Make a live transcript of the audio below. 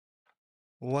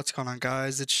What's going on,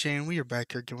 guys? It's Shane. We are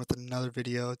back here again with another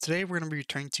video. Today we're going to be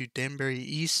returning to Danbury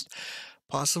East,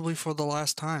 possibly for the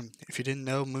last time. If you didn't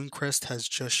know, Mooncrest has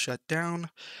just shut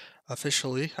down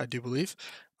officially, I do believe.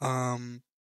 But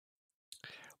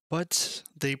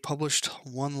they published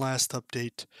one last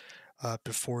update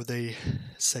before they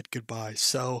said goodbye.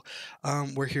 So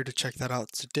we're here to check that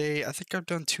out today. I think I've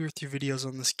done 2 or 3 videos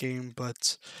on this game,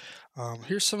 but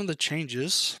here's some of the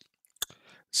changes.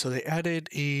 So they added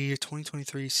a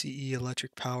 2023 CE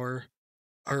electric power,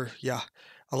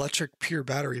 electric pure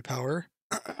battery power.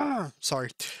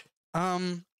 Sorry.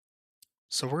 So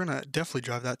we're gonna definitely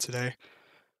drive that today.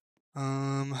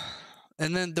 And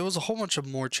then there was a whole bunch of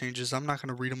more changes. I'm not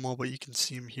gonna read them all, but you can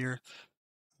see them here.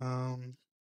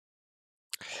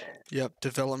 Yep,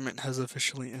 development has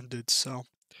officially ended. So,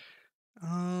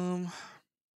 okay,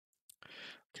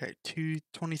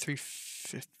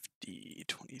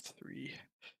 2350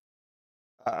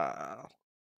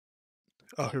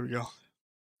 oh, here we go.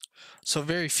 So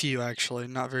very few, actually,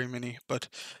 not very many, but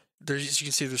there's, as you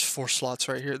can see, there's 4 slots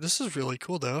right here. This is really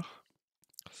cool, though.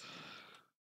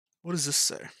 What does this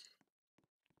say?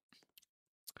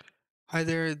 Hi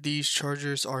there, these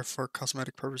chargers are for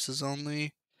cosmetic purposes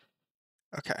only.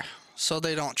 Okay, so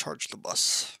they don't charge the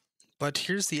bus. But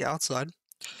here's the outside.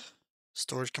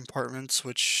 Storage compartments,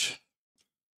 which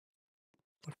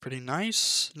look pretty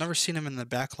nice. Never seen them in the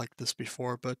back like this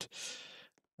before, but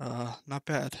not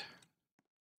bad.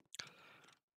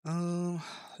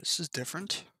 This is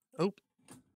different. Oh.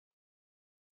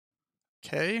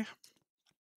 Okay.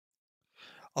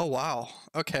 Oh, wow.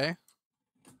 Okay.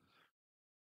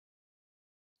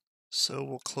 So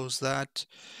we'll close that.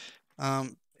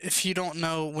 If you don't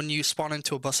know, when you spawn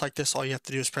into a bus like this, all you have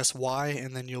to do is press Y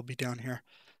and then you'll be down here.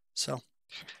 So,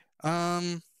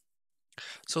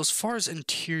 so as far as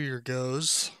interior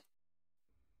goes,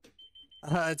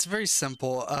 it's very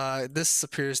simple. This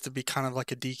appears to be kind of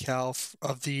like a decal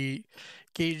of the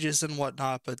gauges and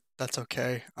whatnot, but that's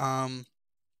okay.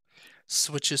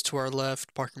 Switches to our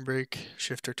left, park and brake,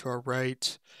 shifter to our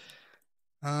right.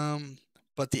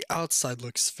 But the outside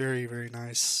looks very, very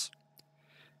nice.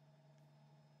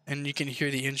 And you can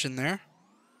hear the engine there.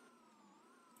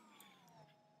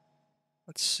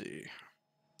 Let's see.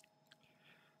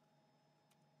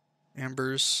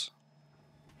 Ambers.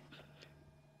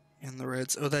 And the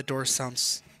reds. Oh, that door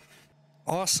sounds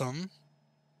awesome.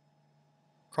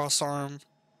 Cross arm,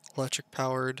 electric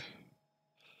powered.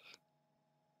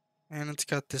 And it's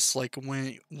got this like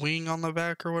wing on the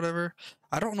back or whatever.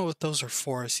 I don't know what those are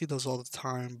for. I see those all the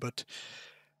time, but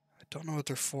I don't know what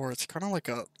they're for. It's kind of like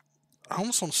a, I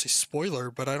almost want to say spoiler,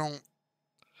 but I don't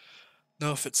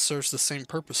know if it serves the same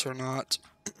purpose or not.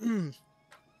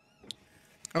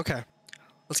 Okay,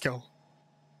 let's go.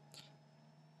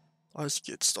 Let's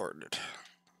get started.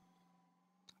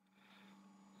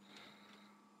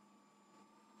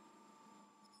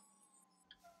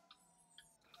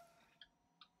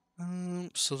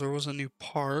 So there was a new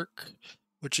park,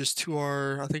 which is to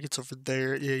our, I think it's over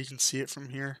there. Yeah, you can see it from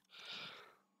here.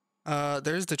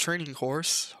 There's the training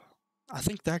course. I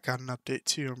think that got an update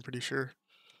too, I'm pretty sure.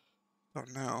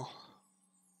 Don't know.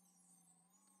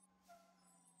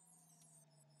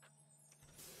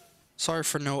 Sorry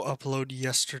for no upload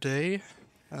yesterday.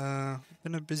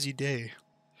 Been a busy day,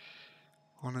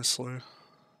 honestly.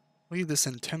 Look at this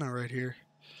antenna right here.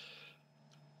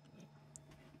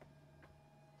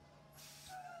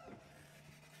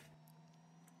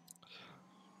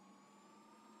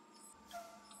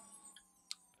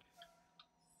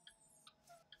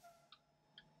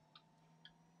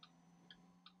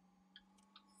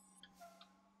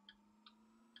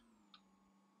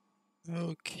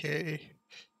 Okay.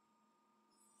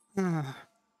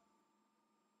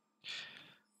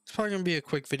 It's probably gonna be a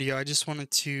quick video. I just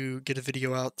wanted to get a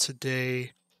video out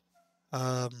today,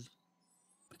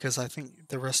 because I think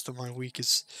the rest of my week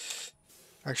is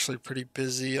actually pretty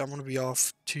busy. I'm gonna be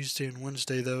off Tuesday and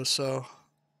Wednesday though, so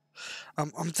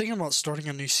I'm thinking about starting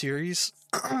a new series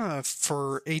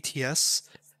for ATS,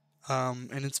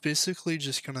 and it's basically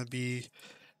just gonna be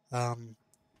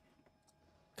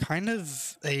kind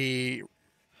of a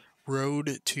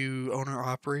road to owner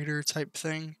operator type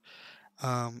thing.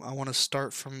 I want to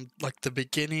start from like the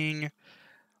beginning,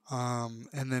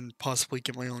 and then possibly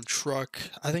get my own truck.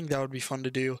 I think that would be fun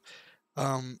to do.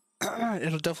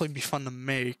 It'll definitely be fun to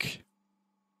make,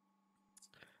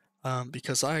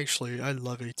 because I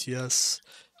love ATS.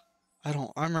 I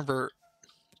remember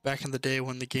back in the day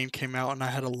when the game came out and I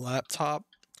had a laptop.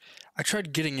 I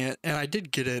tried getting it and I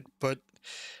did get it, but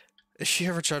if you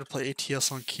ever try to play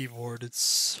ATS on keyboard,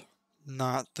 it's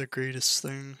not the greatest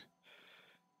thing.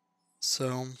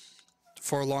 So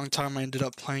For a long time, I ended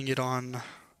up playing it on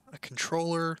a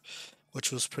controller,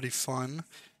 which was pretty fun.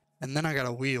 And then I got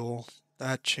a wheel.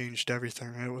 That changed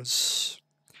everything. It was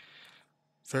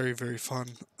very, very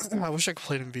fun. I wish I could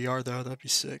play it in VR though. That'd be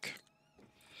sick.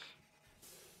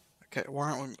 Okay,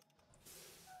 why aren't we...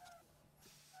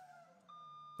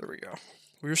 There we go.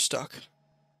 We're stuck.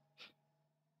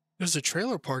 There's a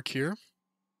trailer park here.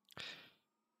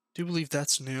 Do believe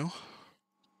that's new.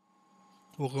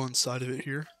 We'll go inside of it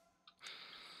here.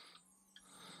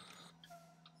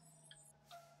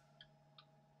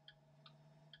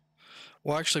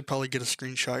 We'll actually probably get a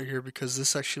screenshot here because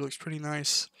this actually looks pretty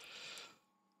nice.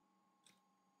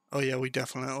 Oh yeah, we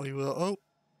definitely will. Oh,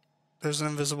 there's an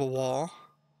invisible wall.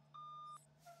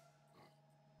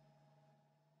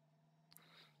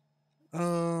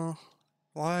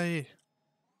 Why?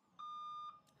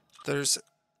 There's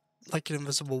like an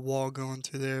invisible wall going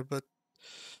through there, but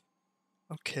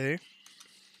okay.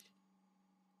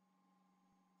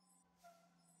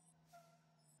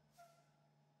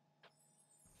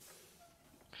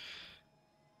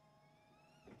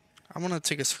 I'm gonna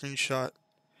take a screenshot.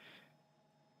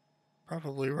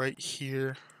 Probably right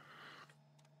here.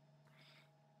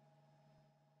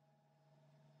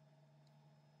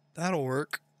 That'll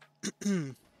work.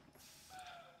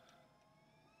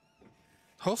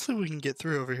 Hopefully we can get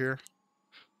through over here.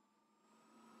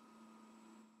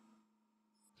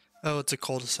 Oh, it's a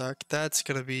cul-de-sac. That's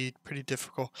gonna be pretty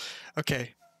difficult.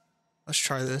 Okay, let's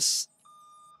try this.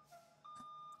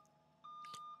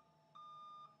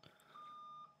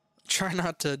 Try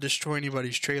not to destroy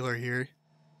anybody's trailer here.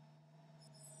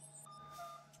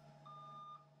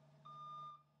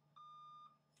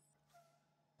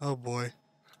 Oh boy.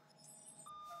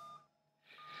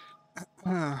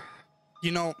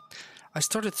 You know, I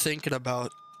started thinking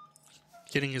about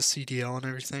getting a CDL and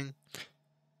everything.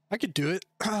 I could do it.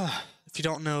 If you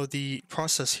don't know, the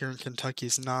process here in Kentucky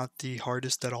is not the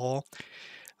hardest at all.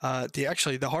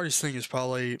 The hardest thing is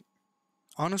probably,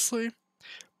 honestly,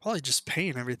 probably just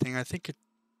paying everything. I think it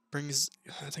brings,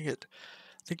 I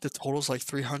think the total's like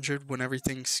 300 when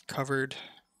everything's covered.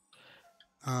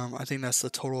 I think that's the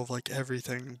total of like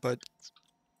everything, but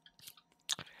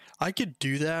I could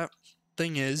do that.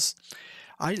 Thing is,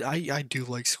 I do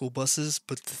like school buses,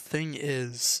 but the thing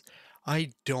is,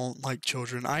 I don't like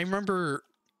children. I remember,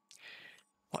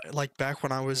 like back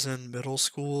when I was in middle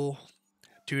school,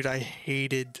 dude, I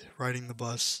hated riding the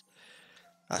bus.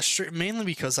 Mainly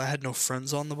because I had no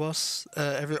friends on the bus.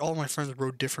 All my friends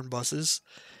rode different buses,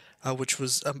 which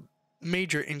was a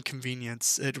major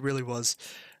inconvenience. It really was.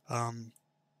 Um,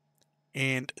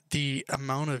 and the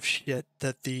amount of shit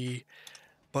that the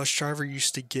bus driver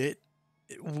used to get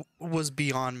was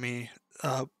beyond me.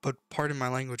 But pardon my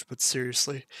language, but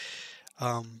seriously,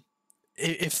 um,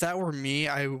 if that were me,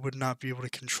 I would not be able to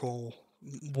control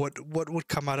what would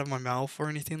come out of my mouth or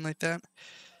anything like that.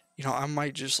 You know, I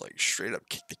might just like straight up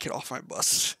kick the kid off my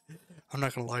bus. I'm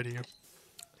not gonna lie to you.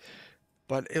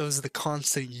 But it was the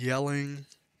constant yelling,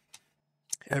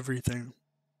 everything.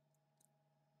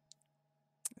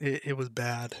 It was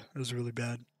bad. It was really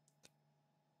bad.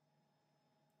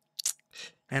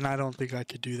 And I don't think I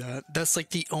could do that. That's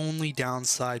like the only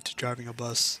downside to driving a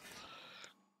bus.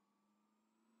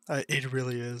 It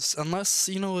really is. Unless,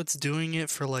 you know, it's doing it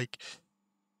for like,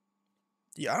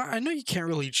 yeah, I know you can't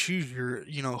really choose your,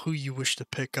 you know, who you wish to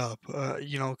pick up,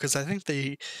 you know, because I think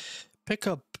they pick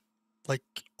up like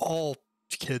all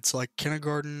kids, like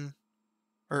kindergarten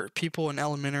or people in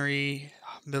elementary,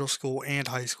 middle school, and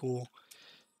high school.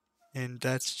 And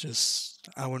that's just,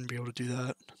 I wouldn't be able to do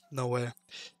that. No way.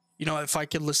 You know, if I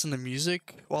could listen to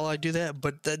music while I do that,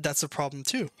 but that's a problem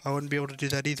too. I wouldn't be able to do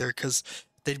that either because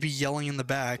they'd be yelling in the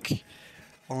back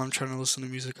while I'm trying to listen to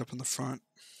music up in the front.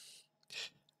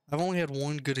 I've only had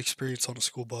one good experience on a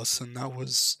school bus, and that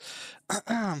was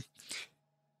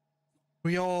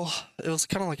we all, it was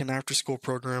kind of like an after school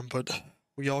program, but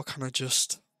we all kind of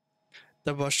just,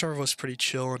 the bus driver was pretty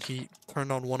chill and he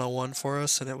turned on 101 for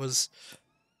us, and it was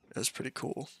pretty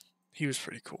cool. He was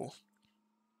pretty cool.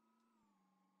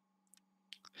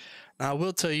 Now, I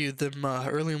will tell you, them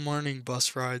early morning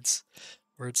bus rides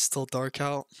where it's still dark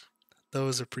out,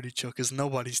 those are pretty chill because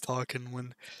nobody's talking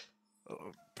when,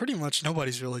 pretty much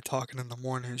nobody's really talking in the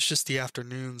morning. It's just the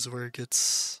afternoons where it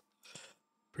gets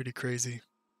pretty crazy.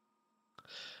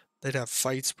 They'd have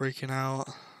fights breaking out.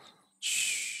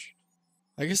 Shh.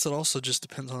 I guess it also just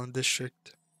depends on the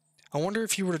district. I wonder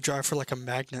if you were to drive for like a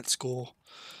magnet school,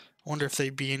 I wonder if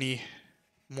they'd be any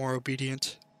more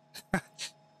obedient. I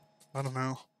don't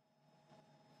know.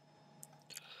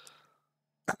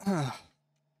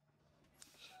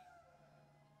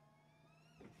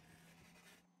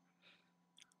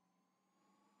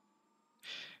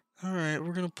 Alright,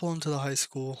 we're gonna pull into the high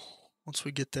school once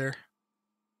we get there.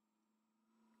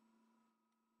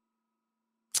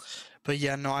 But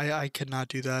yeah, no, I could not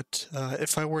do that.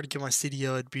 If I were to get my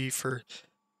CDL, it'd be for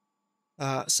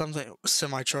something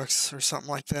semi trucks or something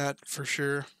like that for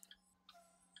sure.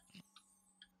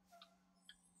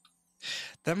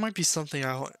 That might be something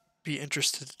I'll be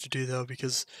interested to do though,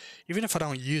 because even if I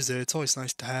don't use it, it's always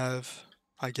nice to have,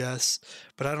 I guess.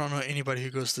 But I don't know anybody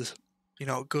who goes to,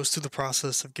 goes through the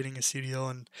process of getting a CDL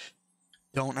and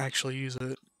don't actually use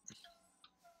it.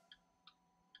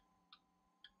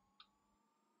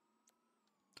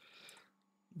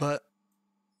 But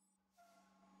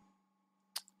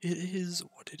it is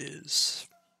what it is.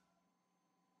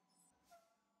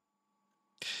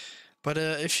 But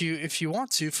if you want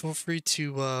to, feel free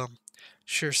to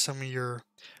share some of your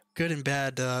good and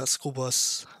bad school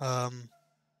bus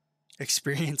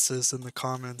experiences in the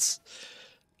comments.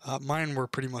 Mine were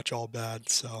pretty much all bad,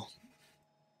 so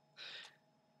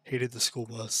hated the school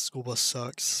bus. School bus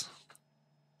sucks.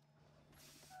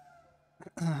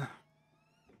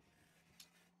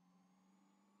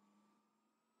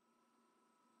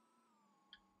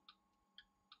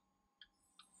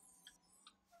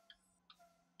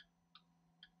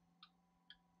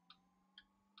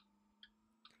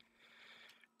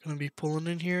 Gonna be pulling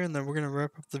in here, and then we're gonna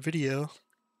wrap up the video.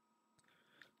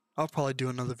 I'll probably do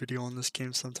another video on this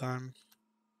game sometime.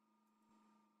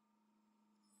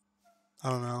 I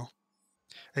don't know.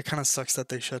 It kind of sucks that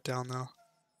they shut down though.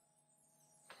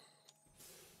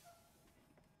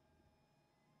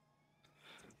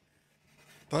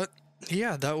 But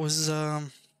yeah, that was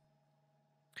kind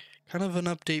of an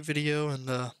update video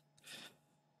and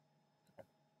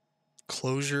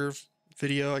closure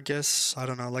video, I guess. I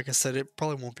don't know. Like I said, it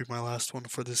probably won't be my last one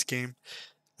for this game.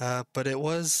 But it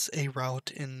was a route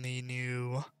in the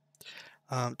new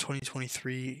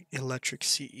 2023 Electric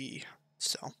CE.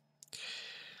 So,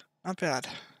 not bad.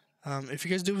 If you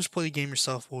guys do wish to play the game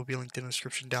yourself, it will be linked in the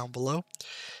description down below.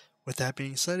 With that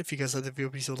being said, if you guys like the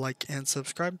video, please like and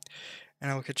subscribe.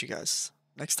 And I will catch you guys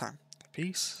next time.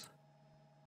 Peace.